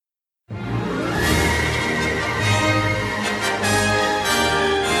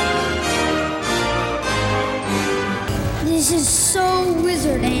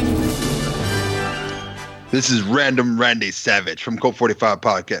This is Random Randy Savage from Code 45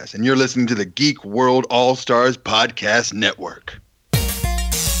 Podcast, and you're listening to the Geek World All-Stars Podcast Network.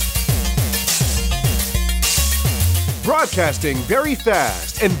 Broadcasting very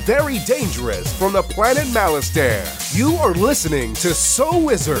fast and very dangerous from the planet Malastare. You are listening to So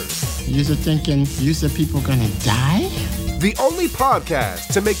Wizard. You're thinking people gonna die? The only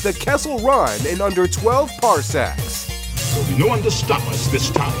podcast to make the Kessel run in under 12 parsecs. There'll be no one to stop us this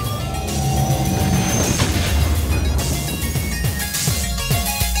time.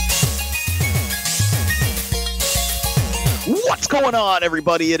 What's going on,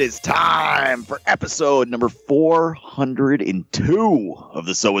 everybody? It is time for episode number 402 of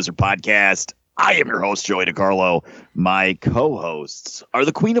the So Wizard Podcast. I am your host, Joey DiCarlo. My co-hosts are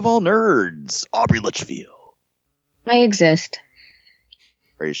the queen of all nerds, Aubrey Litchfield. I exist.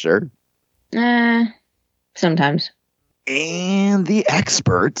 Are you sure? Sometimes. And the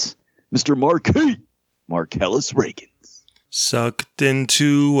expert, Mr. Marcellus Reagans. Sucked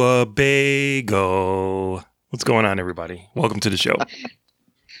into a bagel. What's going on, everybody? Welcome to the show.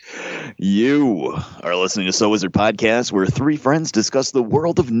 You are listening to So Wizard Podcast, where three friends discuss the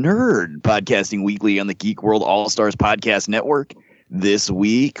world of nerd, podcasting weekly on the Geek World All-Stars Podcast Network. This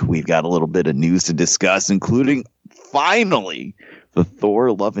week, we've got a little bit of news to discuss, including, finally, the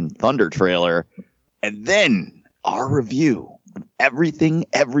Thor Love and Thunder trailer, and then our review of Everything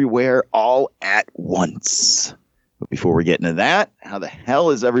Everywhere All at Once. But before we get into that, how the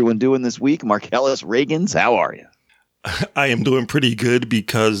hell is everyone doing this week? Marcellus Reagans, how are you? I am doing pretty good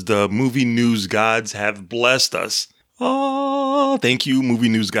because the movie news gods have blessed us. Oh, thank you, movie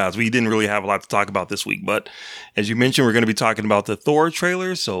news gods. We didn't really have a lot to talk about this week, but as you mentioned, we're going to be talking about the Thor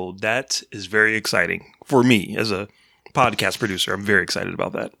trailer, so that is very exciting for me as a podcast producer. I'm very excited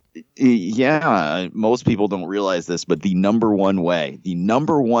about that. Yeah, most people don't realize this, but the number one way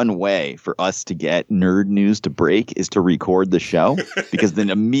for us to get nerd news to break is to record the show, because then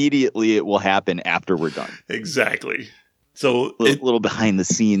immediately it will happen after we're done. Exactly. So a little behind the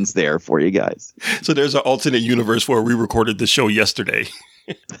scenes there for you guys. So there's an alternate universe where we recorded the show yesterday.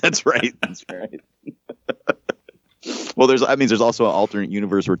 That's right. That's right. Well, there's also an alternate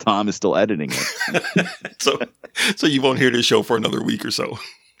universe where Tom is still editing it. So you won't hear this show for another week or so.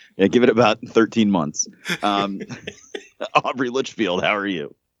 Yeah, give it about 13 months. Aubrey Litchfield, how are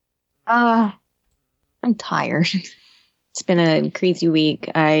you? I'm tired. It's been a crazy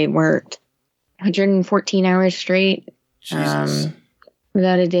week. I worked 114 hours straight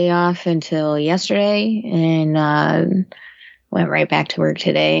without a day off until yesterday, and went right back to work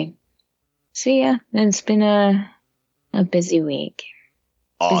today. So yeah, it's been a busy week.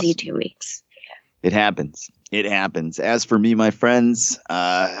 Awesome. Busy 2 weeks. It happens. It happens. As for me, my friends,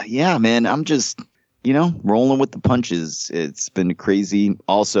 yeah, man, I'm just, rolling with the punches. It's been crazy.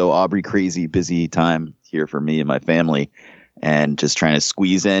 Also, Aubrey, crazy busy time here for me and my family, and just trying to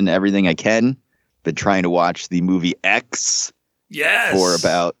squeeze in everything I can. Been trying to watch the movie X for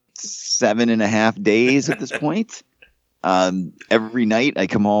about 7.5 days at this point. Every night I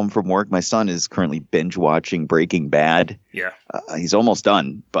come home from work, my son is currently binge watching Breaking Bad. Yeah. He's almost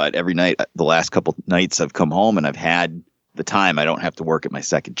done, but every night, the last couple nights I've come home and I've had the time. I don't have to work at my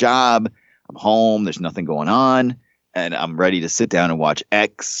second job. I'm home. There's nothing going on, and I'm ready to sit down and watch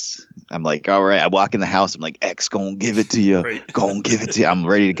X. I'm like, all right, I walk in the house. I'm like, X, go and give it to you. Right. Go and give it to you. I'm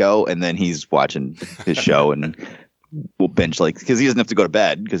ready to go. And then he's watching his show, and we'll binge because he doesn't have to go to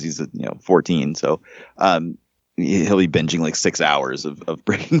bed because he's 14. So, he'll be binging like 6 hours of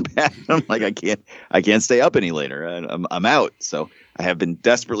Breaking Bad. I'm like, I can't stay up any later. I'm out. So I have been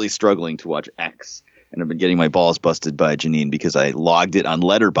desperately struggling to watch X, and I've been getting my balls busted by Janine because I logged it on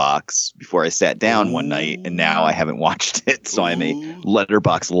Letterboxd before I sat down one night, and now I haven't watched it. So I'm a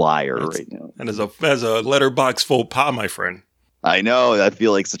Letterboxd liar right now. And as a Letterboxd faux pas, my friend. I know, I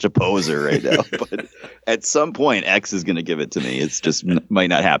feel like such a poser right now, but at some point X is going to give it to me. It's just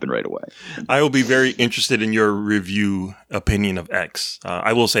might not happen right away. I will be very interested in your review opinion of X.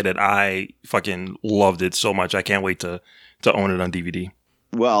 I will say that I fucking loved it so much. I can't wait to own it on DVD.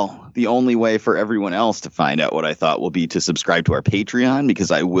 Well, the only way for everyone else to find out what I thought will be to subscribe to our Patreon, because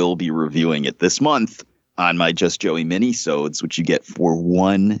I will be reviewing it this month on my Just Joey minisodes, which you get for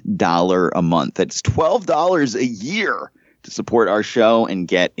 $1 a month. That's $12 a year to support our show and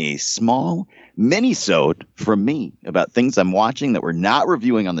get a small mini-sode from me about things I'm watching that we're not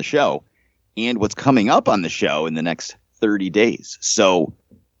reviewing on the show and what's coming up on the show in the next 30 days. So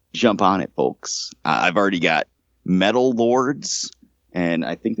jump on it, folks. I've already got Metal Lords, and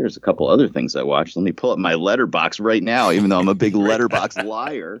I think there's a couple other things I watched. Let me pull up my Letterboxd right now, even though I'm a big Letterboxd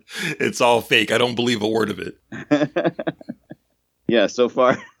liar. It's all fake. I don't believe a word of it. Yeah, so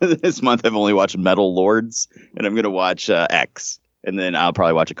far this month I've only watched Metal Lords, and I'm going to watch X. And then I'll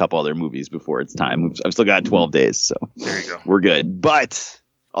probably watch a couple other movies before it's time. I've still got 12 days, so There you go. we're good. But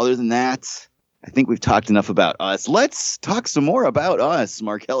other than that, I think we've talked enough about us. Let's talk some more about us.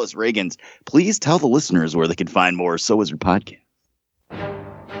 Marcellus Reagans, please tell the listeners where they can find more So Wizard podcast.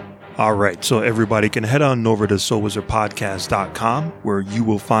 All right, so everybody can head on over to SoulWizardPodcast.com, where you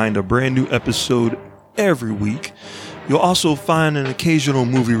will find a brand new episode every week. You'll also find an occasional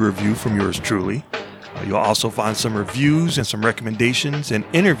movie review from yours truly. You'll also find some reviews and some recommendations and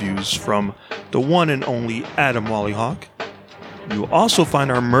interviews from the one and only Adam Wallyhawk. You'll also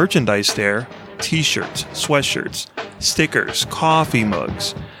find our merchandise there, t-shirts, sweatshirts, stickers, coffee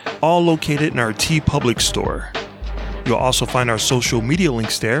mugs, all located in our TeePublic store. You'll also find our social media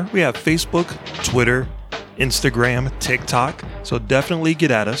links there. We have Facebook, Twitter, Instagram, TikTok, so definitely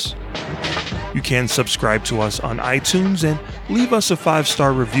get at us. You can subscribe to us on iTunes and leave us a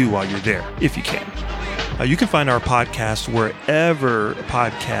 5-star review while you're there, if you can. You can find our podcast wherever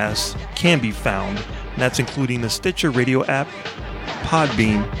podcasts can be found, and that's including the Stitcher Radio app,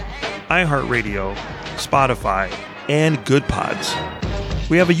 Podbean, iHeartRadio, Spotify, and Good Pods.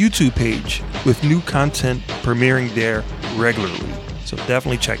 We have a YouTube page with new content premiering there regularly, so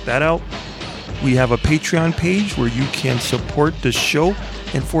definitely check that out. We have a Patreon page where you can support the show,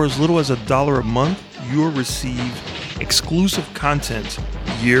 and for as little as $1 a month, you'll receive exclusive content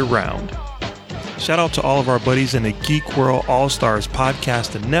year-round. Shout out to all of our buddies in the Geek World All-Stars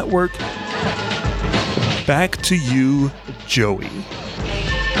Podcast and Network. Back to you, Joey.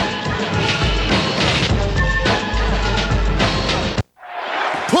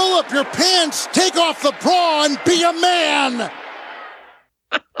 Pull up your pants, take off the bra, and be a man!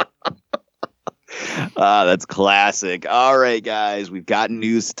 That's classic. All right, guys, we've got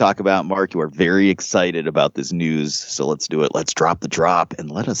news to talk about. Mark, you are very excited about this news, so let's do it. Let's drop the drop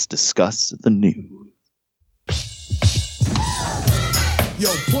and let us discuss the news. Yo,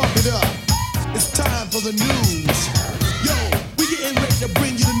 pump it up. It's time for the news. Yo, we getting ready to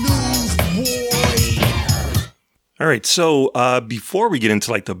bring you the news, boy. All right, so before we get into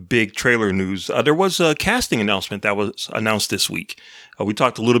like the big trailer news, there was a casting announcement that was announced this week. We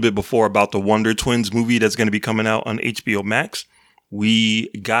talked a little bit before about the Wonder Twins movie that's going to be coming out on HBO Max. We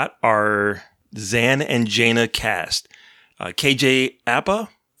got our Zan and Jaina cast. KJ Apa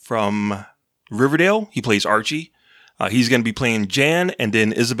from Riverdale, he plays Archie. He's going to be playing Jan, and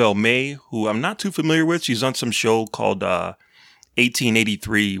then Isabel May, who I'm not too familiar with. She's on some show called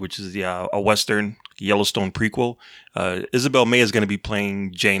 1883, which is a Western Yellowstone prequel. Isabel May is going to be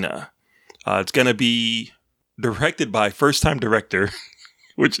playing Jaina. It's going to be directed by first-time director,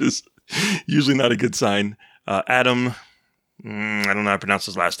 which is usually not a good sign. Adam, I don't know how to pronounce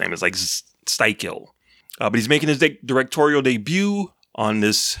his last name. It's like Steichel. But he's making his directorial debut on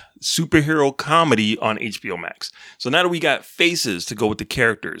this superhero comedy on HBO Max. So now that we got faces to go with the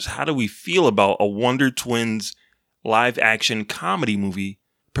characters, how do we feel about a Wonder Twins live-action comedy movie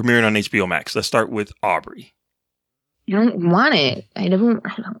premiering on HBO Max? Let's start with Aubrey. I don't want it. I don't.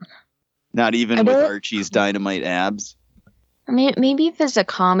 Not even with Archie's dynamite abs? I mean, maybe if it's a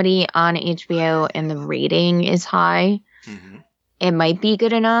comedy on HBO and the rating is high, it might be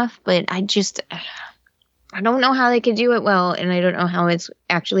good enough, but I don't know how they could do it well, and I don't know how it's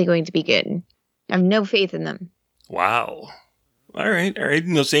actually going to be good. I have no faith in them. Wow. All right.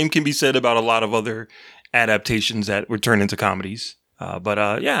 Same can be said about a lot of other adaptations that were turned into comedies. But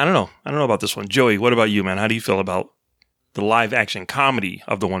I don't know. I don't know about this one. Joey, what about you, man? How do you feel about the live action comedy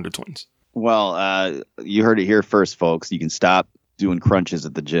of the Wonder Twins? Well, you heard it here first, folks. You can stop doing crunches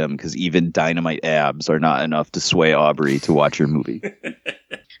at the gym because even dynamite abs are not enough to sway Aubrey to watch your movie.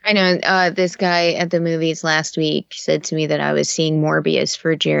 I know this guy at the movies last week said to me that I was seeing Morbius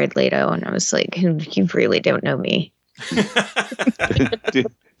for Jared Leto, and I was like, you really don't know me.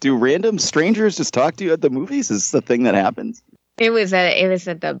 Do random strangers just talk to you at the movies? Is this the thing that happens? It was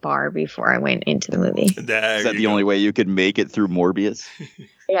at the bar before I went into the movie. Is that the only way you could make it through Morbius?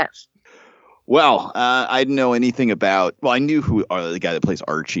 Yes. Well, I didn't know anything about. Well, I knew who the guy that plays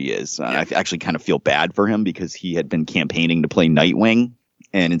Archie is. I actually kind of feel bad for him because he had been campaigning to play Nightwing,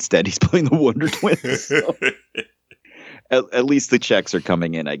 and instead he's playing the Wonder Twins. So at least the checks are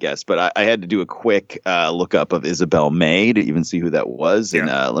coming in, I guess. But I had to do a quick lookup of Isabel May to even see who that was.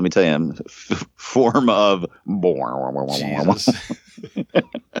 Yeah. And let me tell you, form of.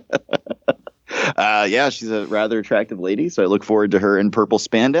 She's a rather attractive lady. So I look forward to her in purple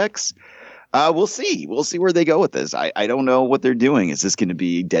spandex. We'll see. We'll see where they go with this. I don't know what they're doing. Is this going to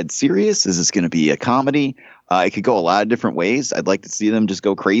be dead serious? Is this going to be a comedy? It could go a lot of different ways. I'd like to see them just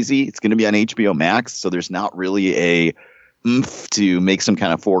go crazy. It's going to be on HBO Max, so there's not really a oomph to make some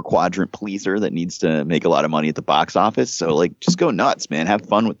kind of 4-quadrant pleaser that needs to make a lot of money at the box office. So like, just go nuts, man. Have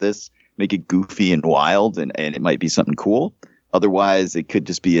fun with this. Make it goofy and wild, and it might be something cool. Otherwise, it could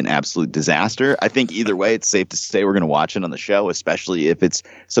just be an absolute disaster. I think either way, it's safe to say we're going to watch it on the show, especially if it's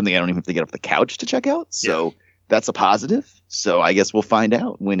something I don't even have to get off the couch to check out. So that's a positive. So I guess we'll find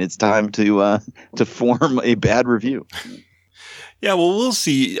out when it's time to form a bad review. Yeah, well, we'll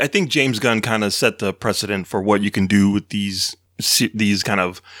see. I think James Gunn kind of set the precedent for what you can do with these kind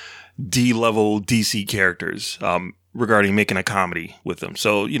of D-level DC characters. Regarding making a comedy with them.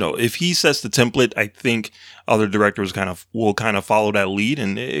 So, if he sets the template, I think other directors will follow that lead,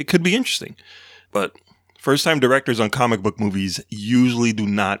 and it could be interesting. But first-time directors on comic book movies usually do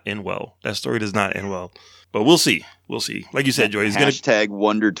not end well. That story does not end well. But we'll see. We'll see. Like you said, Joey, Hashtag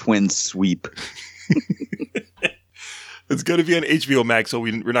Wonder Twins sweep. It's going to be on HBO Max, so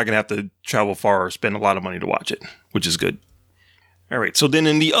we're not going to have to travel far or spend a lot of money to watch it, which is good. All right. So then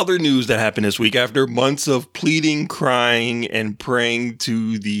in the other news that happened this week, after months of pleading, crying, and praying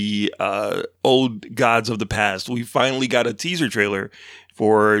to the old gods of the past, we finally got a teaser trailer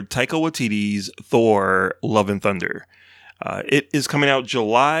for Taika Waititi's Thor: Love and Thunder. It is coming out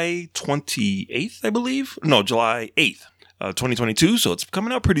July 28th, I believe. No, July 8th, 2022. So it's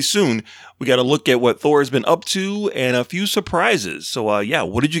coming out pretty soon. We got to look at what Thor has been up to and a few surprises. So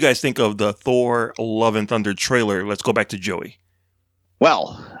what did you guys think of the Thor: Love and Thunder trailer? Let's go back to Joey.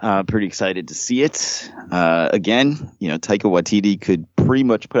 Well, pretty excited to see it. Again, Taika Waititi could pretty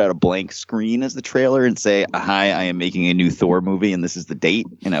much put out a blank screen as the trailer and say, hi, I am making a new Thor movie and this is the date.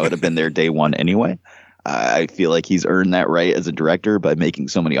 And I would have been there day one anyway. I feel like he's earned that right as a director by making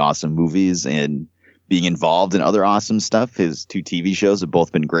so many awesome movies and being involved in other awesome stuff. His 2 TV shows have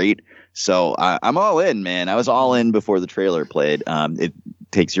both been great. So I'm all in, man. I was all in before the trailer played. It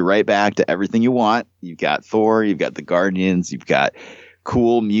takes you right back to everything you want. You've got Thor, you've got the Guardians, you've got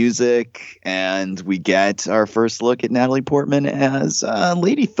cool music, and we get our first look at Natalie Portman as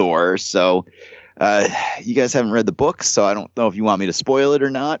Lady Thor. So you guys haven't read the book, so I don't know if you want me to spoil it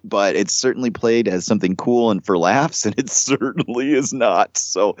or not, but it's certainly played as something cool and for laughs, and it certainly is not.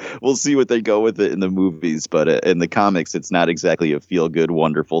 So we'll see what they go with it in the movies, but in the comics, it's not exactly a feel-good,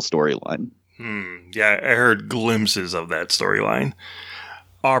 wonderful storyline. Yeah, I heard glimpses of that storyline.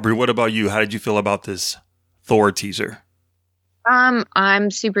 Aubrey, what about you? How did you feel about this Thor teaser? I'm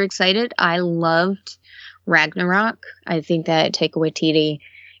super excited. I loved Ragnarok. I think that Taika Waititi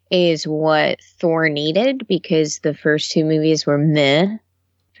is what Thor needed because the first 2 movies were meh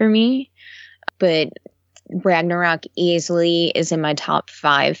for me. But Ragnarok easily is in my top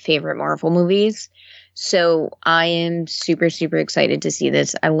 5 favorite Marvel movies. So I am super, super excited to see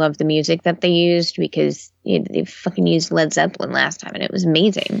this. I love the music that they used because they fucking used Led Zeppelin last time and it was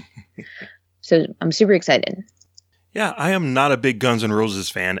amazing. So I'm super excited. Yeah, I am not a big Guns N' Roses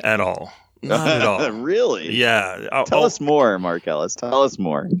fan at all. Not at all. Really? Yeah. Tell us more, Mark Ellis. Tell us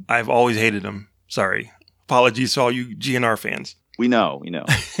more. I've always hated them. Sorry. Apologies to all you GNR fans. We know. We know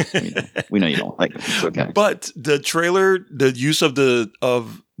you don't like them. It's okay. But the trailer, the use of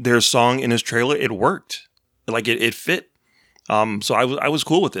their song in his trailer, it worked. Like it fit. So I was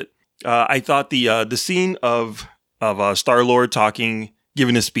cool with it. I thought the scene of Star-Lord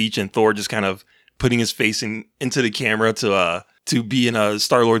giving his speech, and Thor just kind of putting his face into the camera to be in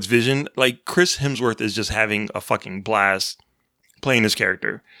Star-Lord's vision. Like, Chris Hemsworth is just having a fucking blast playing his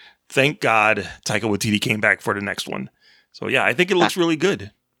character. Thank God Taika Waititi came back for the next one. So yeah, I think it looks really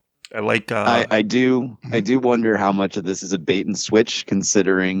good. I like. I do wonder how much of this is a bait and switch,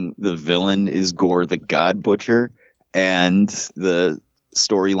 considering the villain is Gore the God Butcher, and the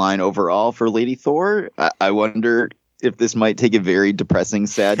storyline overall for Lady Thor. I wonder if this might take a very depressing,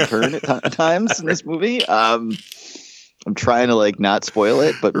 sad turn at times in this movie. I'm trying to not spoil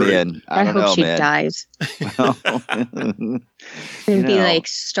it, but man, I don't know, hope she man. dies. It'd be like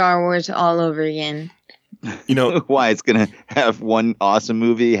Star Wars all over again. Why? It's gonna have one awesome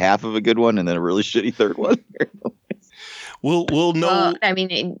movie, half of a good one, and then a really shitty third one. We'll know. Well, I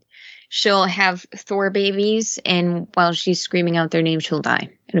mean, she'll have Thor babies, and while she's screaming out their name, she'll die.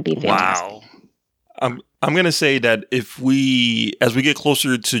 It'll be fantastic. Wow. I'm going to say that as we get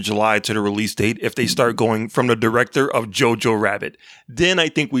closer to July, to the release date, if they start going from the director of Jojo Rabbit, then I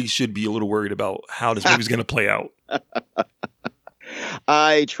think we should be a little worried about how this movie's going to play out.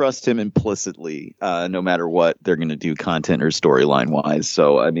 I trust him implicitly, no matter what they're going to do content or storyline wise.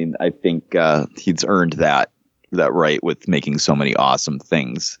 So, I mean, I think he's earned that right with making so many awesome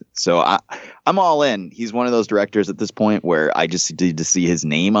things. So I'm all in. He's one of those directors at this point where I just need to see his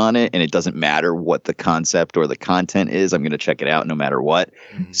name on it, and it doesn't matter what the concept or the content is. I'm going to check it out no matter what.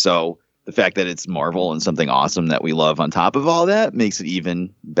 Mm-hmm. So the fact that it's Marvel and something awesome that we love on top of all that makes it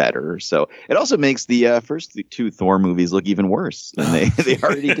even better. So it also makes the first two Thor movies look even worse than they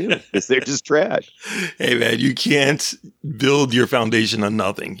already do, because they're just trash. Hey man, you can't build your foundation on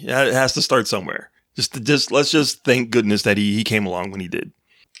nothing. It has to start somewhere. Let's just thank goodness that he came along when he did.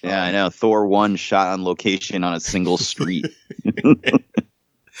 Yeah, I know. Thor 1 shot on location on a single street.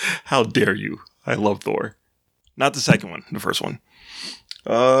 How dare you? I love Thor. Not the second one, the first one.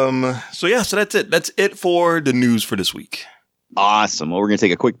 So that's it. That's it for the news for this week. Awesome. Well, we're going to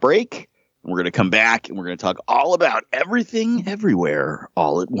take a quick break. We're going to come back and we're going to talk all about everything, everywhere,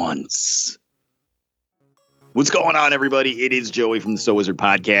 all at once. What's going on, everybody? It is Joey from the So Wizard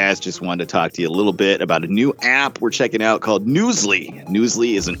Podcast. Just wanted to talk to you a little bit about a new app we're checking out called Newsly.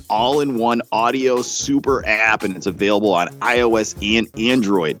 Newsly is an all-in-one audio super app, and it's available on iOS and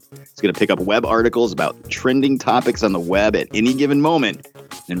Android. It's going to pick up web articles about trending topics on the web at any given moment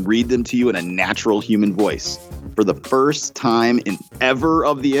and read them to you in a natural human voice. For the first time in ever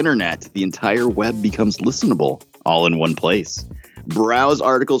of the internet, the entire web becomes listenable all in one place. Browse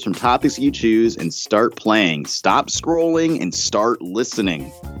articles from topics you choose and start playing. Stop scrolling and start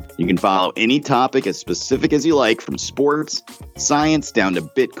listening. You can follow any topic as specific as you like, from sports, science, down to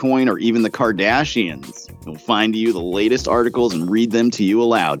Bitcoin, or even the Kardashians. It'll find you the latest articles and read them to you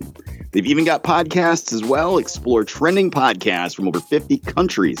aloud. They've even got podcasts as well. Explore trending podcasts from over 50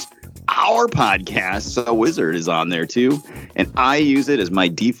 countries. Our podcast, So Wizard, is on there too, and I use it as my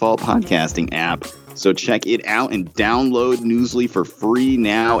default podcasting app. So check it out and download Newsly for free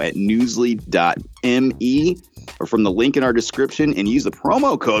now at newsly.me or from the link in our description, and use the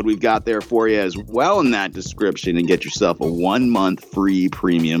promo code we've got there for you as well in that description and get yourself a 1-month free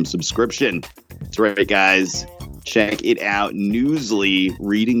premium subscription. That's right, guys. Check it out. Newsly,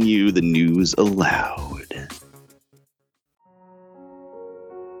 reading you the news aloud.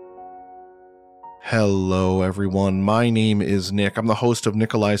 Hello, everyone. My name is Nick. I'm the host of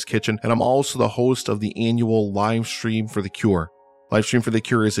Nikolai's Kitchen, and I'm also the host of the annual Live Stream for the Cure. Live Stream for the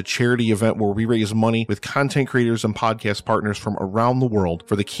Cure is a charity event where we raise money with content creators and podcast partners from around the world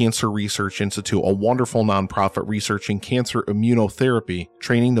for the Cancer Research Institute, a wonderful nonprofit researching cancer immunotherapy,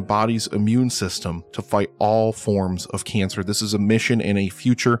 training the body's immune system to fight all forms of cancer. This is a mission and a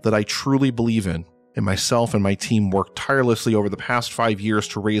future that I truly believe in. And myself and my team worked tirelessly over the past 5 years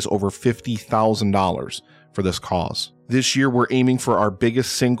to raise over $50,000 for this cause. This year, we're aiming for our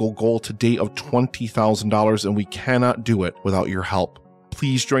biggest single goal to date of $20,000, and we cannot do it without your help.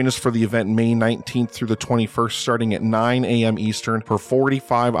 Please join us for the event May 19th through the 21st, starting at 9 a.m. Eastern, for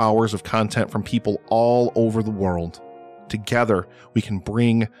 45 hours of content from people all over the world. Together, we can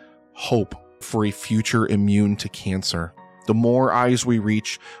bring hope for a future immune to cancer. The more eyes we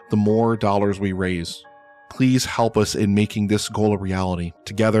reach, the more dollars we raise. Please help us in making this goal a reality.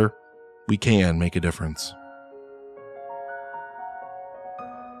 Together, we can make a difference.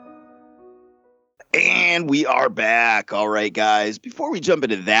 And we are back. All right, guys. Before we jump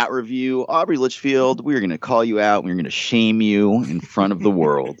into that review, Aubrey Litchfield, we're going to call you out. We're going to shame you in front of the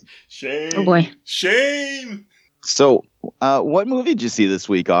world. Shame. Oh, boy. Shame. So, what movie did you see this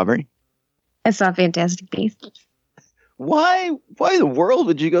week, Aubrey? I saw Fantastic Beasts. Why in the world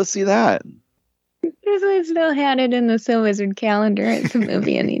would you go see that? Because I still had it in the So Wizard calendar. It's a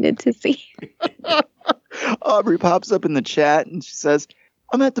movie I needed to see. Aubrey pops up in the chat and she says,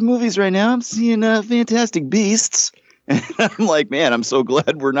 I'm at the movies right now. I'm seeing Fantastic Beasts. And I'm like, man, I'm so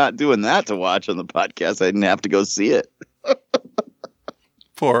glad we're not doing that to watch on the podcast. I didn't have to go see it.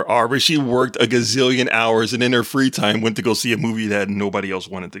 Poor Aubrey. She worked a gazillion hours and in her free time went to go see a movie that nobody else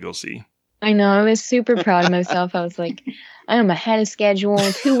wanted to go see. I know. I was super proud of myself. I was like, I'm ahead of schedule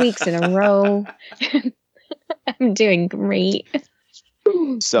 2 weeks in a row. I'm doing great.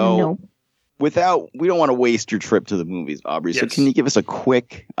 So we don't want to waste your trip to the movies, Aubrey. So can you give us a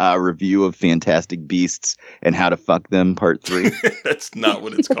quick review of Fantastic Beasts and How to Fuck Them Part 3? That's not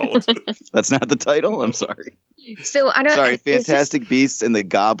what it's called. That's not the title? I'm sorry. So I don't. Sorry, Fantastic Beasts and the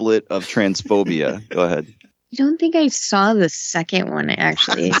Goblet of Transphobia. Go ahead. I don't think I saw the second one,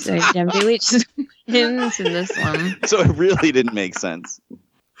 actually. So I really just went into this one. So it really didn't make sense.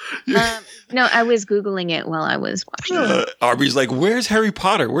 No, I was Googling it while I was watching it. Aubrey's like, where's Harry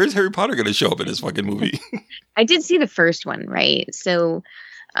Potter? Where's Harry Potter going to show up in this fucking movie? I did see the first one, right? So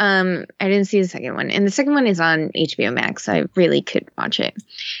I didn't see the second one. And the second one is on HBO Max. So I really could watch it.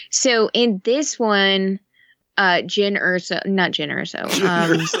 So in this one, Galen Erso.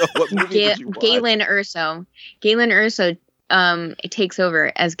 Galen Erso takes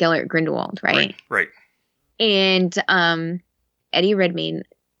over as Gellert Grindelwald, right? Right. And Eddie Redmayne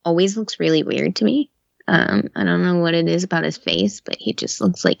always looks really weird to me. I don't know what it is about his face, but he just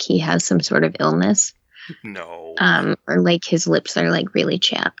looks like he has some sort of illness. No. Or like his lips are like really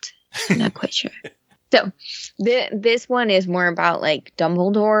chapped. I'm not quite sure. So this one is more about like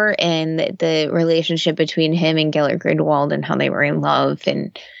Dumbledore and the relationship between him and Gellert Grindelwald and how they were in love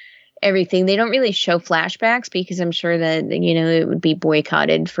and everything. They don't really show flashbacks because I'm sure that, you know, it would be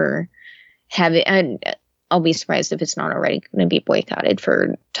boycotted for having, and I'll be surprised if it's not already going to be boycotted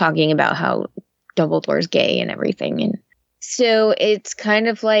for talking about how Dumbledore's gay and everything. And so it's kind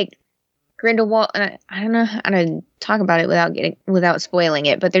of like Grindelwald, I don't know how to talk about it without spoiling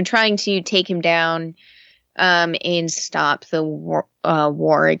it, but they're trying to take him down and stop the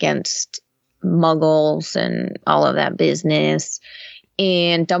war against Muggles and all of that business.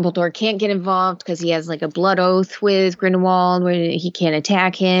 And Dumbledore can't get involved because he has like a blood oath with Grindelwald where he can't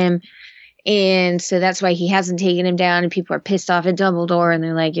attack him. And so that's why he hasn't taken him down, and people are pissed off at Dumbledore and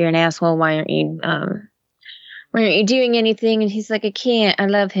they're like, "You're an asshole. Why aren't you doing anything?" And he's like, "I can't. I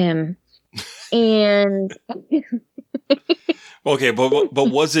love him." And okay, but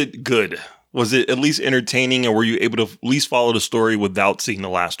was it good? Was it at least entertaining, or were you able to at least follow the story without seeing the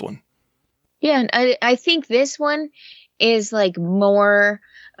last one? Yeah, I think this one is like more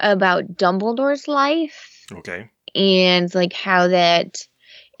about Dumbledore's life. Okay. And like how that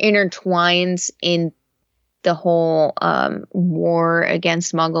intertwines in the whole war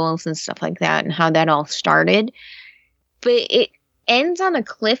against Muggles and stuff like that, and how that all started. But it ends on a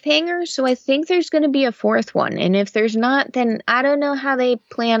cliffhanger, so I think there's going to be a fourth one. And if there's not, then I don't know how they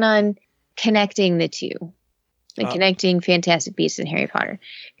plan on connecting the two. Like connecting Fantastic Beasts and Harry Potter.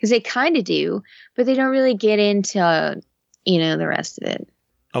 Because they kind of do, but they don't really get into, you know, the rest of it.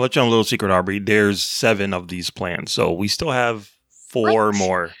 I'll let you on a little secret, Aubrey. There's 7 of these planned, so we still have 4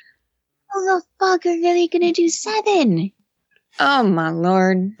 more. How the fuck are they going to do 7? Oh, my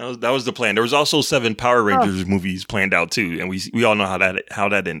Lord. That was the plan. There was also 7 Power Rangers movies planned out, too, and we all know how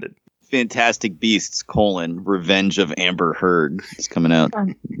that ended. Fantastic Beasts, Revenge of Amber Heard is coming out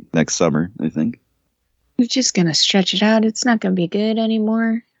next summer, I think. You're just going to stretch it out. It's not going to be good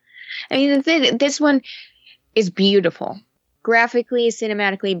anymore. I mean, this one is beautiful. Graphically,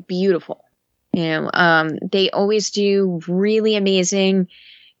 cinematically beautiful. You know, they always do really amazing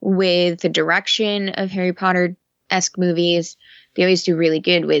with the direction of Harry Potter-esque movies. They always do really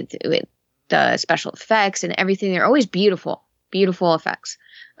good with the special effects and everything. They're always beautiful effects.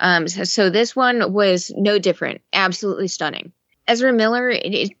 So this one was no different. Absolutely stunning. Ezra Miller,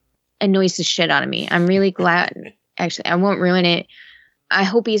 it annoys the shit out of me. I'm really glad. Actually, I won't ruin it. I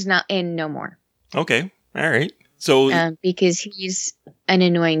hope he's not in no more. Okay. All right. So because he's an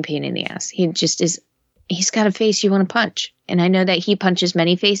annoying pain in the ass. He just is. He's got a face you want to punch. And I know that he punches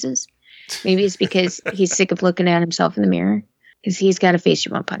many faces. Maybe it's because he's sick of looking at himself in the mirror. Because he's got a face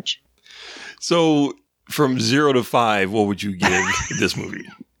you want to punch. So from 0 to 5, what would you give this movie?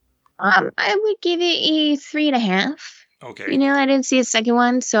 I would give it a 3.5. Okay. You know, I didn't see a second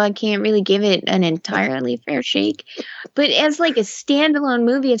one, so I can't really give it an entirely fair shake. But as like a standalone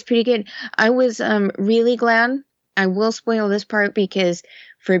movie, it's pretty good. I was really glad. I will spoil this part because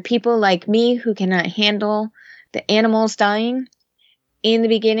for people like me who cannot handle the animals dying, in the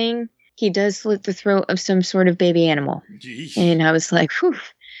beginning, he does slit the throat of some sort of baby animal. Jeez. And I was like, whew,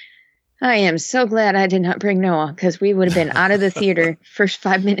 I am so glad I did not bring Noah, because we would have been out of the theater first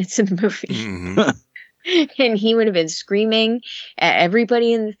 5 minutes of the movie. Mm-hmm. And he would have been screaming at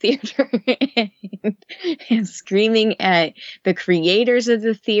everybody in the theater and screaming at the creators of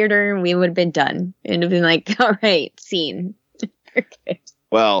the theater. And we would have been done. And have been like, all right, scene. Okay.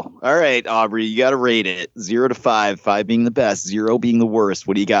 Well, all right, Aubrey, you got to rate it 0 to 5, 5 being the best, 0 being the worst.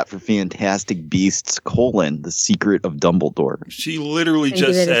 What do you got for Fantastic Beasts, The Secret of Dumbledore? She literally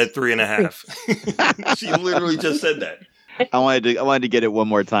just said 3.5. She literally just said that. I wanted to get it one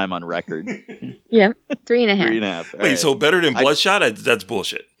more time on record. Yeah, 3.5. 3.5. Wait, right. So better than Bloodshot? That's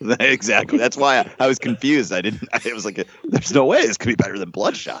bullshit. Exactly. That's why I was confused. I was like, there's no way this could be better than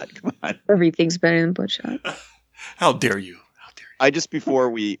Bloodshot. Come on. Everything's better than Bloodshot. How dare you? Just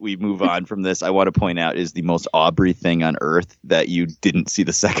before we move on from this, I want to point out is the most Aubrey thing on earth that you didn't see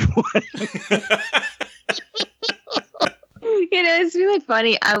the second one. You know, it's really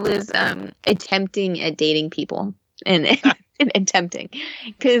funny. I was attempting at dating people and attempting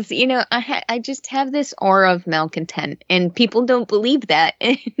because, you know, I just have this aura of malcontent and people don't believe that.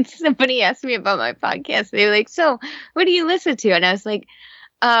 And somebody asked me about my podcast. They were like, so what do you listen to? And I was like,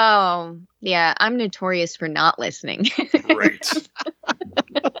 oh, yeah, I'm notorious for not listening. Right.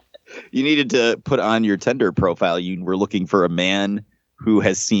 You needed to put on your Tinder profile. You were looking for a man who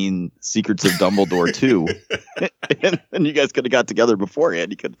has seen Secrets of Dumbledore 2. and you guys could have got together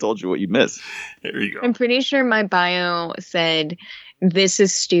beforehand. He could have told you what you missed. There you go. I'm pretty sure my bio said, "This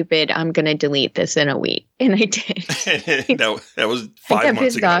is stupid. I'm going to delete this in a week." And I did. that was 5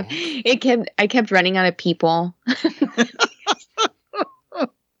 months ago. Off. I kept running out of people.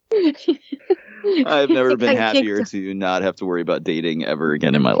 I've never been happier to not have to worry about dating ever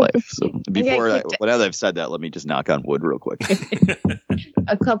again in my life. So now that I've said that, let me just knock on wood real quick.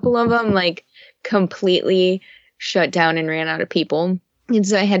 A couple of them like completely shut down and ran out of people. And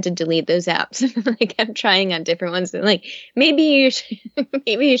so I had to delete those apps. I kept trying on different ones. And like, maybe you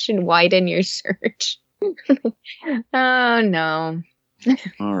should widen your search. Oh no.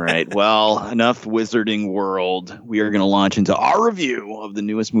 All right. Well, enough Wizarding World. We are going to launch into our review of the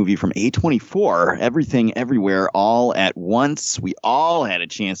newest movie from A24, Everything Everywhere All at Once. We all had a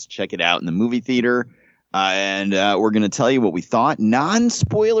chance to check it out in the movie theater. And we're going to tell you what we thought.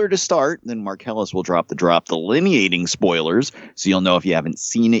 Non-spoiler to start. Then Marcellus will drop the delineating spoilers. So you'll know if you haven't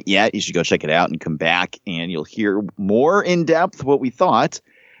seen it yet. You should go check it out and come back. And you'll hear more in depth what we thought.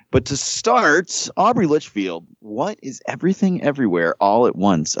 But to start, Aubrey Litchfield, what is Everything Everywhere All at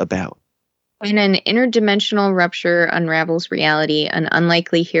Once about? When an interdimensional rupture unravels reality, an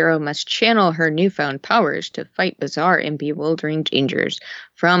unlikely hero must channel her newfound powers to fight bizarre and bewildering dangers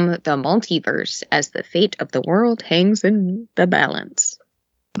from the multiverse as the fate of the world hangs in the balance.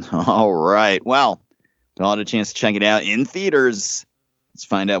 All right. Well, we all had a chance to check it out in theaters. Let's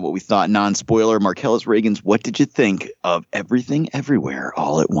find out what we thought. Non-spoiler, Marcellus Reagans, what did you think of Everything Everywhere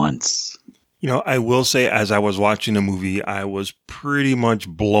All at Once? You know, I will say as I was watching the movie, I was pretty much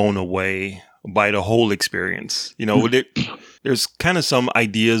blown away by the whole experience. You know, there's kind of some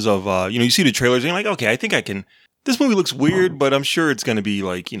ideas of, you see the trailers and you're like, okay, I think I can. This movie looks weird, but I'm sure it's going to be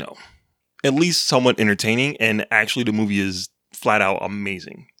like, at least somewhat entertaining. And actually the movie is flat out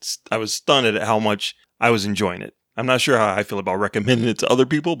amazing. I was stunned at how much I was enjoying it. I'm not sure how I feel about recommending it to other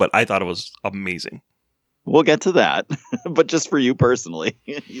people, but I thought it was amazing. We'll get to that, but just for you personally,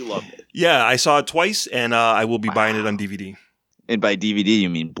 you loved it. Yeah, I saw it twice, and I will be buying it on DVD. And by DVD, you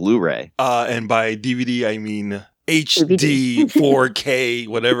mean Blu-ray. And by DVD, I mean HD, 4K,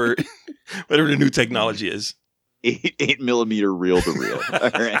 whatever the new technology is. 8 millimeter reel to reel. All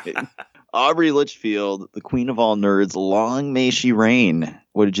right. Aubrey Litchfield, the queen of all nerds, long may she reign.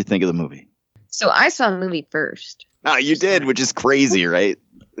 What did you think of the movie? So I saw the movie first. Oh, you did, which is crazy, right?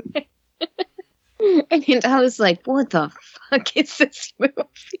 And I was like, what the fuck is this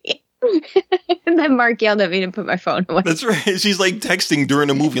movie? And then Mark yelled at me to put my phone away. That's right. She's like texting during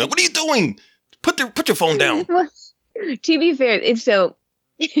the movie. Like, what are you doing? Put your phone down. Well, to be fair, so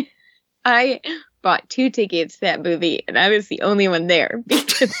I bought 2 tickets to that movie, and I was the only one there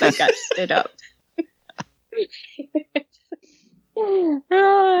because I got stood up. But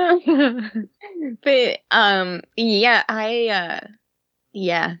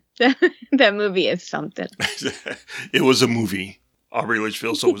that movie is something. It was a movie. Aubrey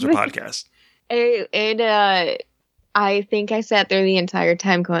Litchfield, so it was a podcast. I think I sat there the entire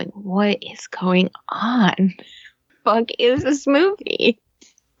time going, what is going on? Fuck is this movie?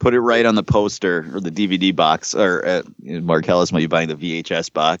 Put it right on the poster or the DVD box, or Marcellus might be buying the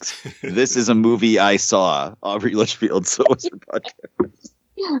VHS box. This is a movie I saw. Aubrey Litchfield, so was her podcast.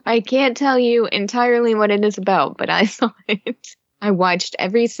 I can't tell you entirely what it is about, but I saw it. I watched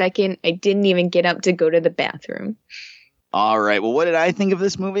every second. I didn't even get up to go to the bathroom. All right. Well, what did I think of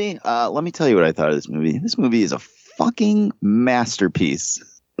this movie? Let me tell you what I thought of this movie. This movie is a fucking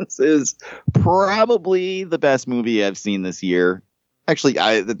masterpiece. This is probably the best movie I've seen this year. Actually,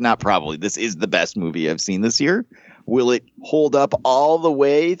 not probably. This is the best movie I've seen this year. Will it hold up all the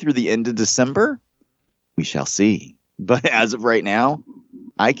way through the end of December? We shall see. But as of right now,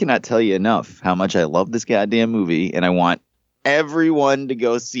 I cannot tell you enough how much I love this goddamn movie, and I want everyone to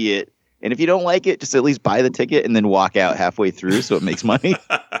go see it. And if you don't like it, just at least buy the ticket and then walk out halfway through so it makes money.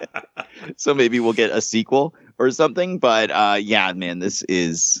 So maybe we'll get a sequel or something. But yeah, man, this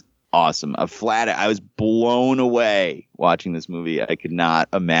is awesome. I was blown away watching this movie. I could not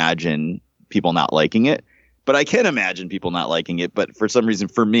imagine people not liking it, but I can imagine people not liking it. But for some reason,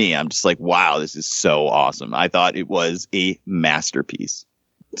 for me, I'm just like, wow, this is so awesome. I thought it was a masterpiece.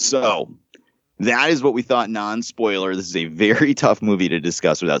 So that is what we thought, non-spoiler. This is a very tough movie to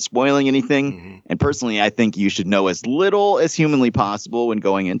discuss without spoiling anything. Mm-hmm. And personally, I think you should know as little as humanly possible when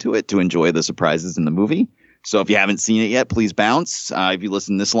going into it to enjoy the surprises in the movie. So if you haven't seen it yet, please bounce. If you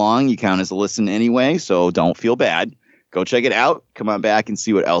listen this long, you count as a listen anyway, so don't feel bad. Go check it out. Come on back and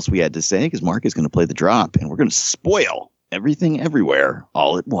see what else we had to say, because Mark is going to play the drop, and we're going to spoil Everything Everywhere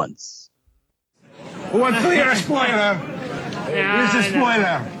All at Once. One clear spoiler. Here's the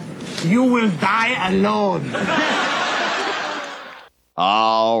spoiler. You will die alone.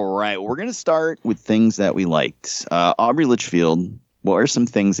 All right. We're going to start with things that we liked. Aubrey Litchfield, what are some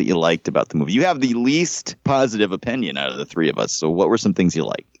things that you liked about the movie? You have the least positive opinion out of the three of us. So what were some things you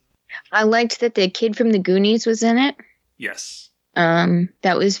liked? I liked that the kid from the Goonies was in it. Yes.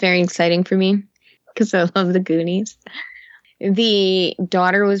 That was very exciting for me because I love the Goonies. The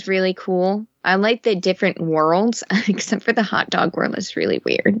daughter was really cool. I like the different worlds, except for the hot dog world is really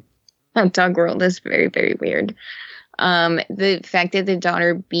weird. Hot dog world is very, very weird. The fact that the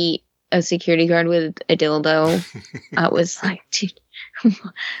daughter beat a security guard with a dildo, I was like, dude,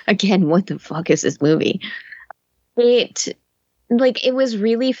 again, what the fuck is this movie? It was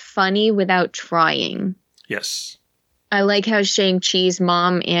really funny without trying. Yes. I like how Shang-Chi's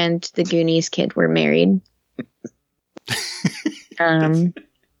mom and the Goonies kid were married.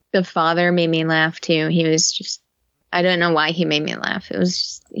 The father made me laugh too. He was just, I don't know why he made me laugh. It was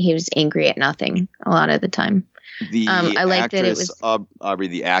just, he was angry at nothing a lot of the time. I liked that it was Aubrey,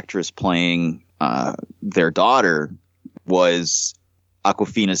 the actress playing their daughter was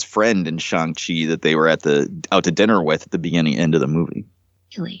Awkwafina's friend in Shang-Chi that they were out to dinner with at the beginning end of the movie.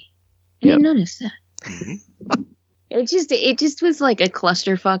 Really? I didn't notice that. Mm-hmm. It just was like a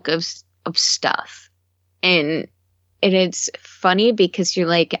clusterfuck of stuff. And it's funny because you're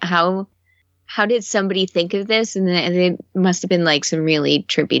like, how did somebody think of this? And then it must have been like some really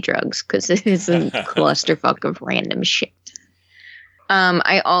trippy drugs because it is a clusterfuck of random shit.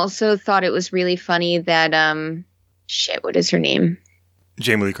 I also thought it was really funny that what is her name?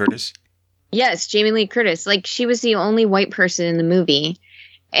 Jamie Lee Curtis. Yes, Jamie Lee Curtis. Like, she was the only white person in the movie.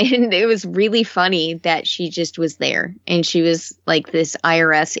 And it was really funny that she just was there. And she was like this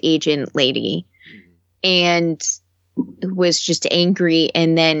IRS agent lady. And was just angry.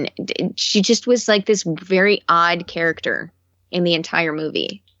 And then she just was like this very odd character in the entire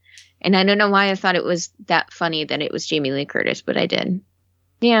movie. And I don't know why I thought it was that funny that it was Jamie Lee Curtis, but I did.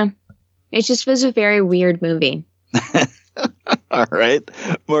 Yeah. It just was a very weird movie. All right.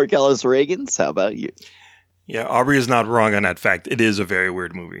 Marcellus Reagans, how about you? Yeah, Aubrey is not wrong on that fact. It is a very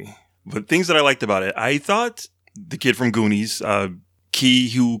weird movie. But things that I liked about it, I thought the kid from Goonies, Ke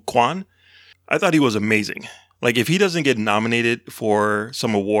Huy Quan, I thought he was amazing. Like, if he doesn't get nominated for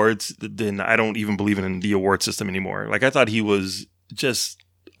some awards, then I don't even believe in the award system anymore. Like, I thought he was just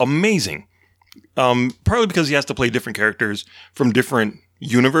amazing. Partly because he has to play different characters from different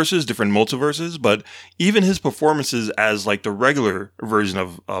universes, different multiverses, but even his performances as like the regular version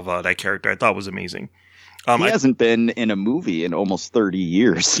of that character, I thought was amazing. He hasn't been in a movie in almost 30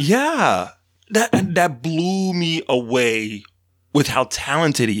 years. Yeah, that blew me away with how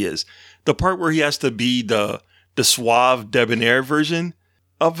talented he is. The part where he has to be the suave, debonair version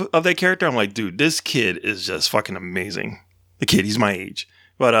of that character, I'm like, dude, this kid is just fucking amazing. The kid, he's my age,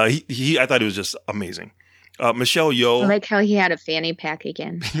 but I thought it was just amazing. Michelle Yeoh. I like how he had a fanny pack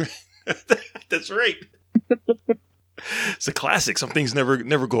again. That's right. It's a classic. Some things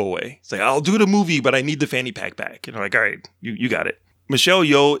never go away. It's like, I'll do the movie, but I need the fanny pack back. And I'm like, all right, you got it. Michelle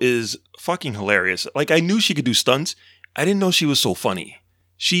Yeoh is fucking hilarious. Like, I knew she could do stunts. I didn't know she was so funny.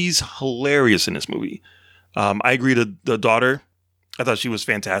 She's hilarious in this movie. I agree to the daughter. I thought she was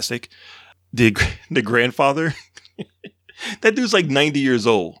fantastic. The grandfather, that dude's like 90 years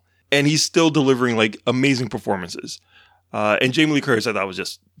old, and he's still delivering like amazing performances. And Jamie Lee Curtis, I thought was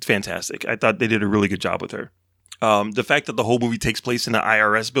just fantastic. I thought they did a really good job with her. The fact that the whole movie takes place in the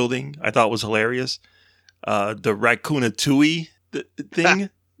IRS building, I thought was hilarious. The Ratatouille thing,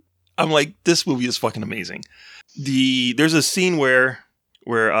 I'm like, this movie is fucking amazing. There's a scene where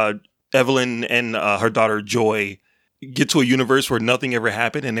Evelyn and her daughter Joy get to a universe where nothing ever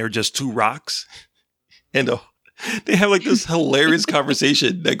happened and they're just two rocks. And they have like this hilarious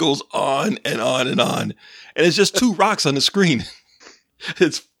conversation that goes on and on and on. And it's just two rocks on the screen.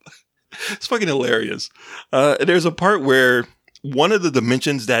 It's fucking hilarious. There's a part where one of the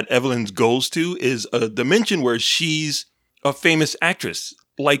dimensions that Evelyn goes to is a dimension where she's a famous actress,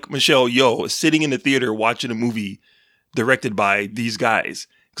 like Michelle Yeoh, sitting in the theater watching a movie directed by these guys.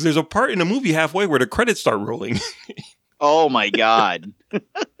 Because there's a part in the movie halfway where the credits start rolling. Oh my God.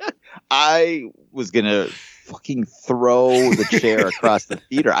 I was going to fucking throw the chair across the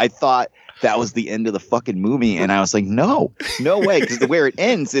theater. I thought that was the end of the fucking movie. And I was like, no way. Because the way it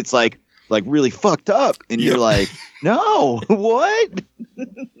ends, it's like really fucked up. And you're like, no, what?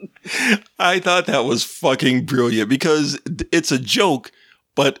 I thought that was fucking brilliant because it's a joke,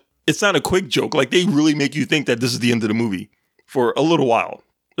 but it's not a quick joke. Like, they really make you think that this is the end of the movie for a little while.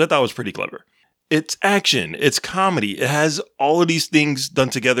 I thought was pretty clever. It's action. It's comedy. It has all of these things done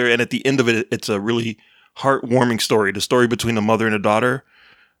together. And at the end of it, it's a really heartwarming story. The story between a mother and a daughter.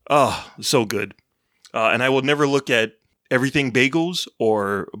 Oh, so good. And I will never look at everything bagels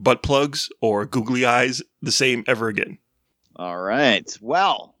or butt plugs or googly eyes the same ever again. All right.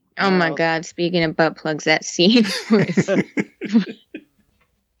 Well. Oh my God. Speaking of butt plugs, that scene was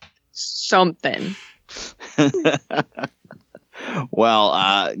something. Well,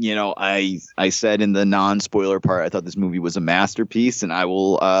 I said in the non-spoiler part, I thought this movie was a masterpiece, and I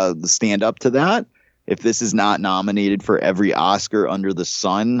will stand up to that. If this is not nominated for every Oscar under the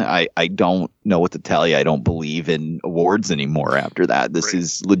sun, I don't know what to tell you. I don't believe in awards anymore after that. This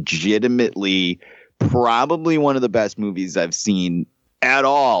is legitimately probably one of the best movies I've seen at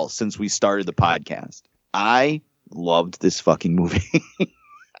all since we started the podcast. I loved this fucking movie.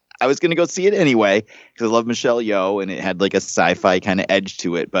 I was going to go see it anyway because I love Michelle Yeoh and it had like a sci-fi kind of edge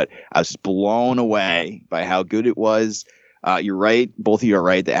to it, but I was just blown away by how good it was. You're right. Both of you are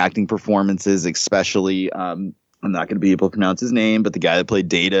right. The acting performances, especially, I'm not going to be able to pronounce his name, but the guy that played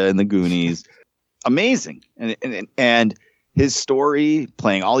Data in the Goonies, amazing. And his story,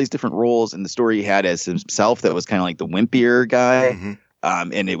 playing all these different roles, and the story he had as himself that was kind of like the wimpier guy. Mm-hmm.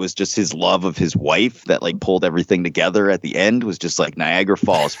 And it was just his love of his wife that like pulled everything together at the end was just like Niagara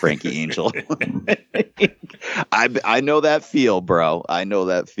Falls, Frankie Angel. I know that feel, bro. I know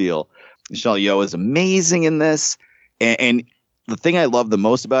that feel. Michelle Yeoh is amazing in this. And the thing I loved the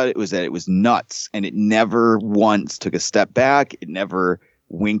most about it was that it was nuts and it never once took a step back. It never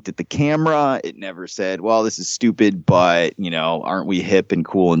winked at the camera. It never said, well, this is stupid, but aren't we hip and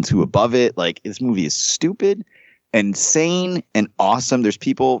cool and too above it? Like this movie is stupid, insane, and awesome. There's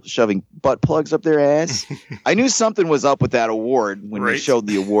people shoving butt plugs up their ass. I knew something was up with that award when they showed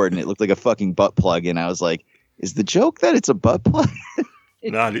the award and it looked like a fucking butt plug. And I was like, is the joke that it's a butt plug?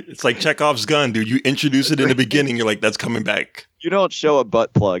 No, it's like Chekhov's gun, dude. You introduce it in the beginning, you're like, that's coming back. You don't show a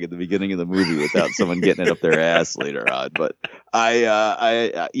butt plug at the beginning of the movie without someone getting it up their ass later on. But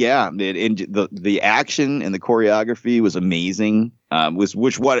the action and the choreography was amazing.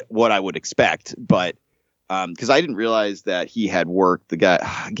 Which what I would expect, but because I didn't realize that he had worked the guy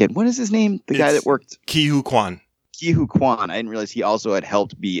again. What is his name? The guy that worked Ke Huy Quan. Ke Huy Quan. I didn't realize he also had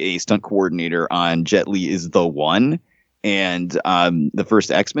helped be a stunt coordinator on Jet Li is the One and the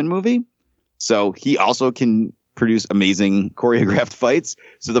first X-Men movie. So he also can produce amazing choreographed fights.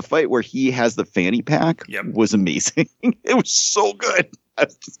 So the fight where he has the fanny pack was amazing. It was so good. I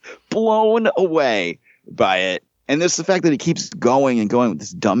was just blown away by it. And there's the fact that it keeps going and going with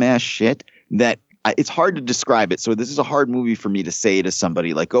this dumbass shit that it's hard to describe it. So this is a hard movie for me to say to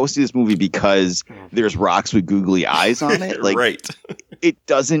somebody like, go see this movie because there's rocks with googly eyes on it. Like, right. It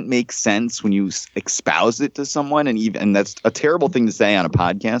doesn't make sense when you espouse it to someone. And that's a terrible thing to say on a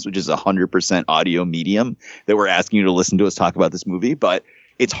podcast, which is 100% audio medium that we're asking you to listen to us talk about this movie. But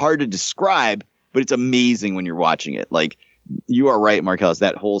it's hard to describe, but it's amazing when you're watching it. Like, you are right, Marcellus.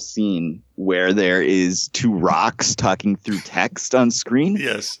 That whole scene where there is two rocks talking through text on screen.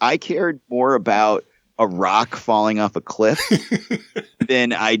 Yes. I cared more about a rock falling off a cliff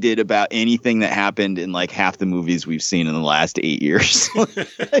than I did about anything that happened in like half the movies we've seen in the last 8 years.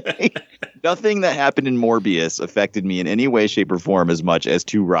 Nothing that happened in Morbius affected me in any way, shape, or form as much as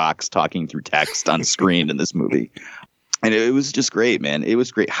two rocks talking through text on screen in this movie. And it was just great, man. It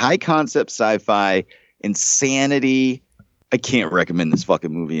was great. High concept sci-fi, insanity. I can't recommend this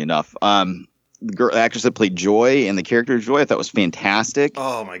fucking movie enough. The actress that played Joy and the character of Joy, I thought was fantastic.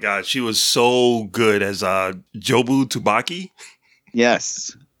 Oh my God, she was so good as Jobu Tupaki.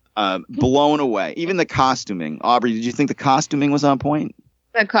 Yes, blown away. Even the costuming. Aubrey, did you think the costuming was on point?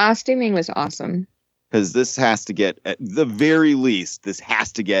 The costuming was awesome. Because this has to get, at the very least, this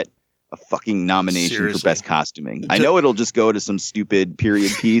has to get a fucking nomination for best costuming. I know it'll just go to some stupid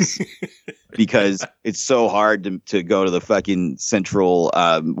period piece because it's so hard to go to the fucking central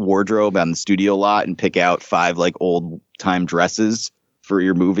wardrobe on the studio lot and pick out 5 like old time dresses for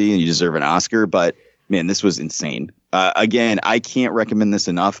your movie and you deserve an Oscar. But man, this was insane. Again, I can't recommend this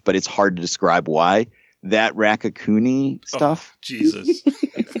enough, but it's hard to describe why. That Raccacoonie stuff. Oh, Jesus.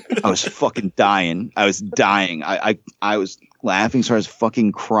 I was fucking dying. I was dying. I was laughing, so I was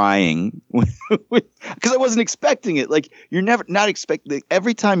fucking crying because I wasn't expecting it. Like, you're never not expecting.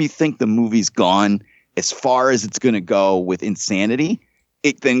 Every time you think the movie's gone as far as it's going to go with insanity,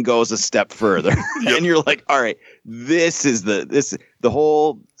 it then goes a step further, and you're like, all right, this is the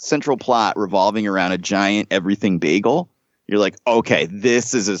whole central plot revolving around a giant everything bagel. You're like, okay,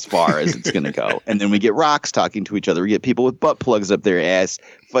 this is as far as it's going to go. And then we get rocks talking to each other. We get people with butt plugs up their ass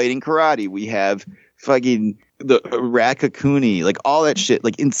fighting karate. We have fucking the Raccacoonie, like all that shit,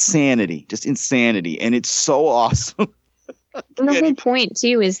 like insanity, just insanity. And it's so awesome. And the whole point,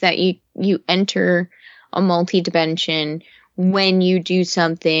 too, is that you enter a multi-dimension when you do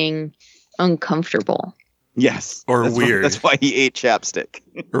something uncomfortable. Yes. Or that's weird. That's why he ate chapstick.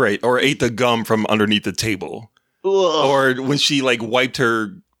 Right. Or ate the gum from underneath the table. Ugh. Or when she like wiped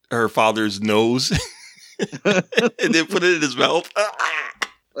her father's nose and then put it in his mouth.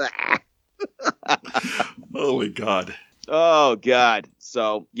 Oh my God. Oh God.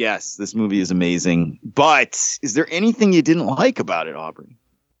 So yes, this movie is amazing. But is there anything you didn't like about it, Aubrey?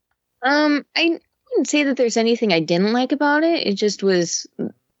 I wouldn't say that there's anything I didn't like about it. It just was,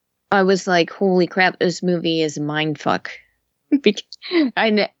 I was like, holy crap, this movie is a mindfuck.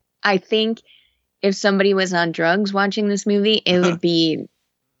 I think if somebody was on drugs watching this movie, it would be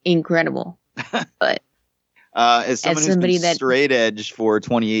incredible. But as somebody who's been straight edge for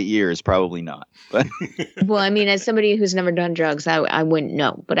 28 years, probably not. But well, I mean, as somebody who's never done drugs, I wouldn't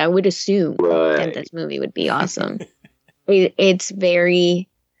know, but I would assume that this movie would be awesome. It's very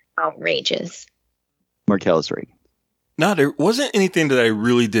outrageous. Marcellus Reagan. No, there wasn't anything that I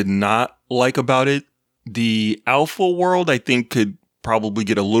really did not like about it. The alpha world, I think, could probably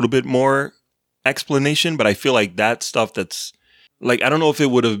get a little bit more explanation, but I feel like that stuff that's like, I don't know if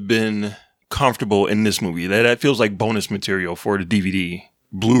it would have been comfortable in this movie. That feels like bonus material for the DVD,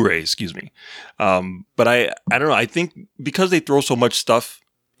 Blu-ray, excuse me. But I don't know. I think because they throw so much stuff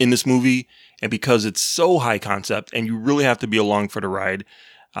in this movie and because it's so high concept and you really have to be along for the ride,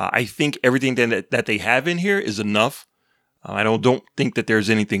 I think everything that they have in here is enough. I don't think that there's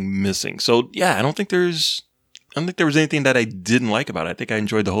anything missing. So yeah, I don't think there was anything that I didn't like about it. I think I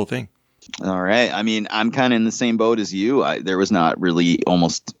enjoyed the whole thing. All right. I mean, I'm kind of in the same boat as you. There was not really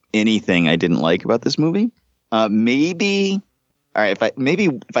almost anything I didn't like about this movie. Maybe if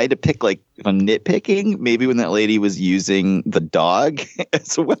I had to pick, like, if I'm nitpicking, maybe when that lady was using the dog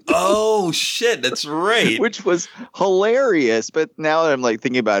as a weapon. Oh shit, that's right. Which was hilarious. But now that I'm like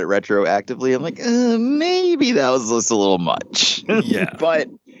thinking about it retroactively, I'm like, maybe that was just a little much. Yeah. But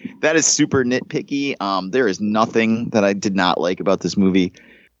that is super nitpicky. There is nothing that I did not like about this movie.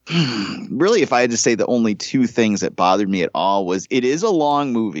 Really, if I had to say the only two things that bothered me at all was it is a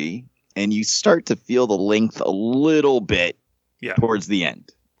long movie and you start to feel the length a little bit towards the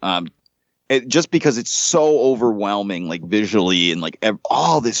end. Just because it's so overwhelming, like visually, and like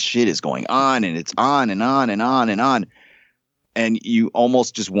all this shit is going on and it's on and on and on and on. And you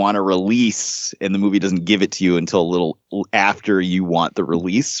almost just want to release, and the movie doesn't give it to you until a little after you want the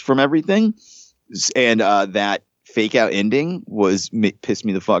release from everything. And that fake out ending pissed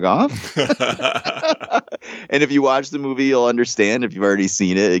me the fuck off. And if you watch the movie, you'll understand. If you've already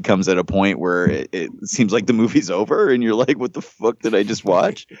seen it, it comes at a point where it seems like the movie's over and you're like, what the fuck did I just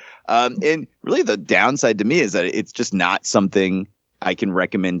watch? And really the downside to me is that it's just not something I can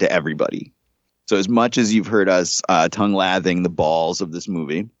recommend to everybody. So as much as you've heard us tongue lathing the balls of this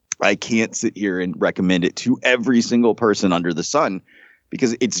movie, I can't sit here and recommend it to every single person under the sun,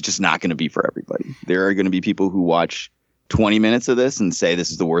 because it's just not going to be for everybody. There are going to be people who watch 20 minutes of this and say,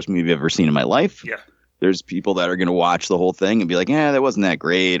 this is the worst movie I've ever seen in my life. Yeah. There's people that are going to watch the whole thing and be like, yeah, that wasn't that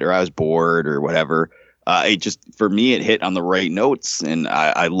great, or I was bored, or whatever. For me, it hit on the right notes, and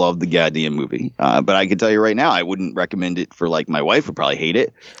I love the goddamn movie. But I can tell you right now, I wouldn't recommend it for, like, my wife would probably hate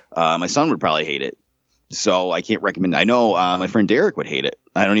it. My son would probably hate it. So I can't recommend. I know my friend Derek would hate it.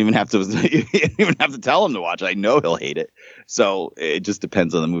 I don't even have to tell him to watch it. I know he'll hate it. So it just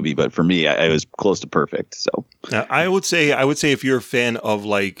depends on the movie. But for me, I was close to perfect. So I would say if you're a fan of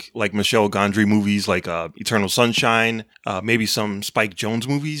like Michel Gondry movies, like Eternal Sunshine, maybe some Spike Jonze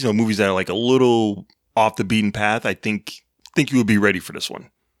movies, movies that are like a little off the beaten path, I think you would be ready for this one.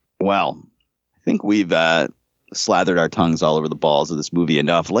 Well, I think we've slathered our tongues all over the balls of this movie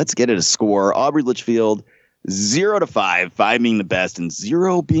enough. Let's get it a score. Aubrey Litchfield, 0 to 5, 5 being the best and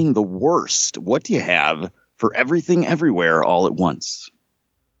 0 being the worst. What do you have for Everything Everywhere All at Once?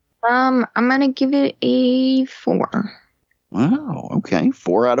 I'm gonna give it a 4. Wow, okay,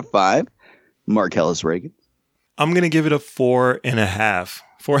 4 out of 5. Marcellus Reagan. I'm gonna give it a 4.5.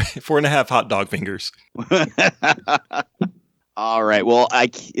 4.5 hot dog fingers. All right. Well,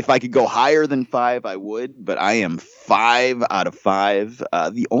 if I could go higher than 5, I would, but I am 5 out of 5.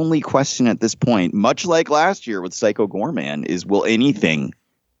 The only question at this point, much like last year with Psycho Goreman, is will anything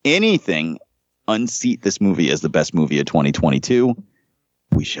unseat this movie as the best movie of 2022?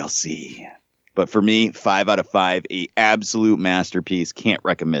 We shall see. But for me, 5 out of 5, a absolute masterpiece. Can't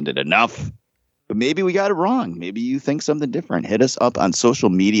recommend it enough. But maybe we got it wrong. Maybe you think something different. Hit us up on social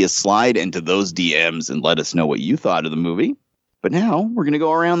media, slide into those DMs, and let us know what you thought of the movie. But now we're going to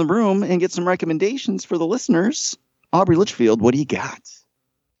go around the room and get some recommendations for the listeners. Aubrey Litchfield, what do you got?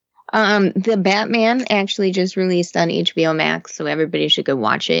 The Batman actually just released on HBO Max, so everybody should go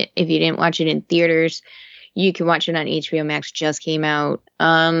watch it. If you didn't watch it in theaters, you can watch it on HBO Max. Just came out.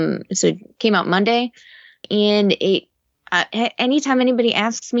 So it came out Monday, and anytime anybody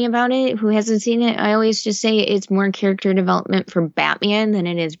asks me about it who hasn't seen it, I always just say it's more character development for Batman than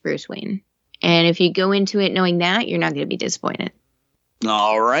it is Bruce Wayne. And if you go into it knowing that, you're not going to be disappointed.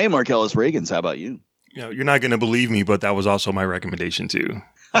 All right, Marcellus Reagans, how about you? You're not going to believe me, but that was also my recommendation too.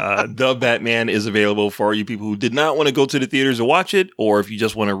 The Batman is available for you people who did not want to go to the theaters to watch it, or if you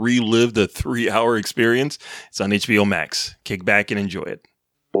just want to relive the 3-hour experience, it's on HBO Max. Kick back and enjoy it.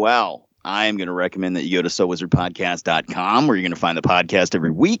 Well, I'm going to recommend that you go to SoWizardPodcast.com, where you're going to find the podcast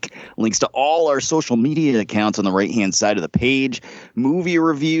every week. Links to all our social media accounts on the right-hand side of the page. Movie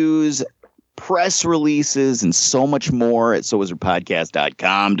reviews, press releases, and so much more at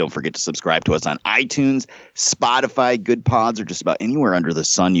SoWizardPodcast.com. Don't forget to subscribe to us on iTunes, Spotify, Good Pods, or just about anywhere under the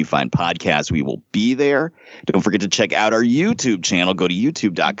sun you find podcasts. We will be there. Don't forget to check out our YouTube channel. Go to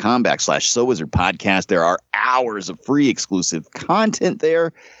youtube.com/SoWizardPodcast. There are hours of free exclusive content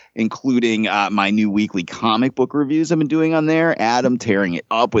there, including my new weekly comic book reviews I've been doing on there. Adam tearing it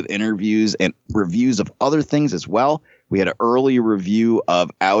up with interviews and reviews of other things as well. We had an early review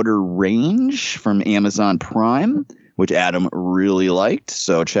of Outer Range from Amazon Prime, which Adam really liked.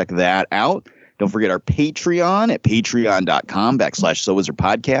 So check that out. Don't forget our Patreon at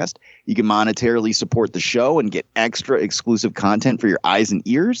patreon.com/SoWizardPodcast. You can monetarily support the show and get extra exclusive content for your eyes and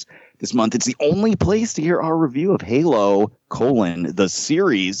ears. This month, it's the only place to hear our review of Halo: the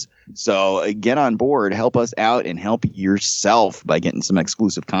series. So get on board, help us out, and help yourself by getting some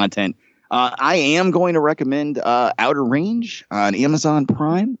exclusive content. I am going to recommend Outer Range on Amazon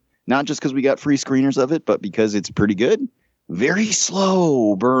Prime, not just because we got free screeners of it, but because it's pretty good. Very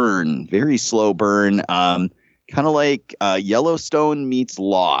slow burn. Kind of like Yellowstone meets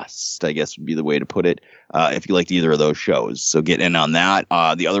Lost, I guess would be the way to put it, if you liked either of those shows. So get in on that.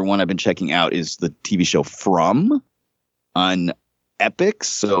 The other one I've been checking out is the TV show From on Epix.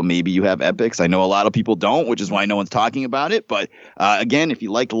 So maybe you have Epix. I know a lot of people don't, which is why no one's talking about it. But again, if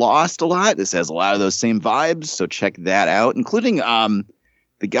you liked Lost a lot, this has a lot of those same vibes. So check that out, including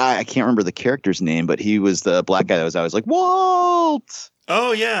the guy, I can't remember the character's name, but he was the black guy that was always like, Walt!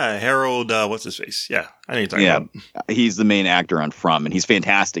 Oh, yeah. Harold, what's his face? Yeah, I know you're talking about. He's the main actor on From, and he's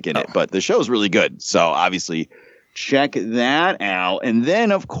fantastic in it. But the show's really good. So obviously, check that out. And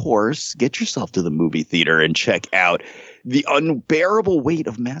then, of course, get yourself to the movie theater and check out The Unbearable Weight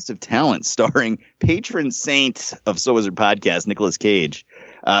of Massive Talent, starring patron saint of So Wizard Podcast, Nicolas Cage.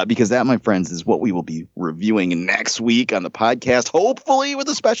 Because that, my friends, is what we will be reviewing next week on the podcast, hopefully with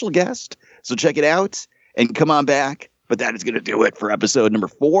a special guest. So check it out and come on back. But that is going to do it for episode number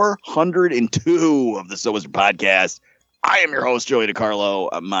 402 of the So Wizard Podcast. I am your host, Joey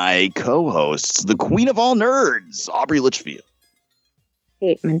DiCarlo. My co-hosts, the queen of all nerds, Aubrey Litchfield.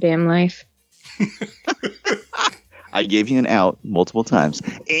 Hate my damn life. I gave you an out multiple times.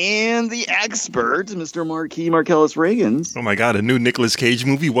 And the expert, Mr. Marcellus Reagans. Oh my God, a new Nicolas Cage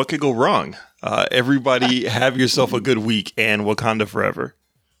movie? What could go wrong? Everybody have yourself a good week, and Wakanda forever.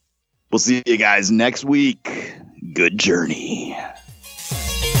 We'll see you guys next week. Good journey.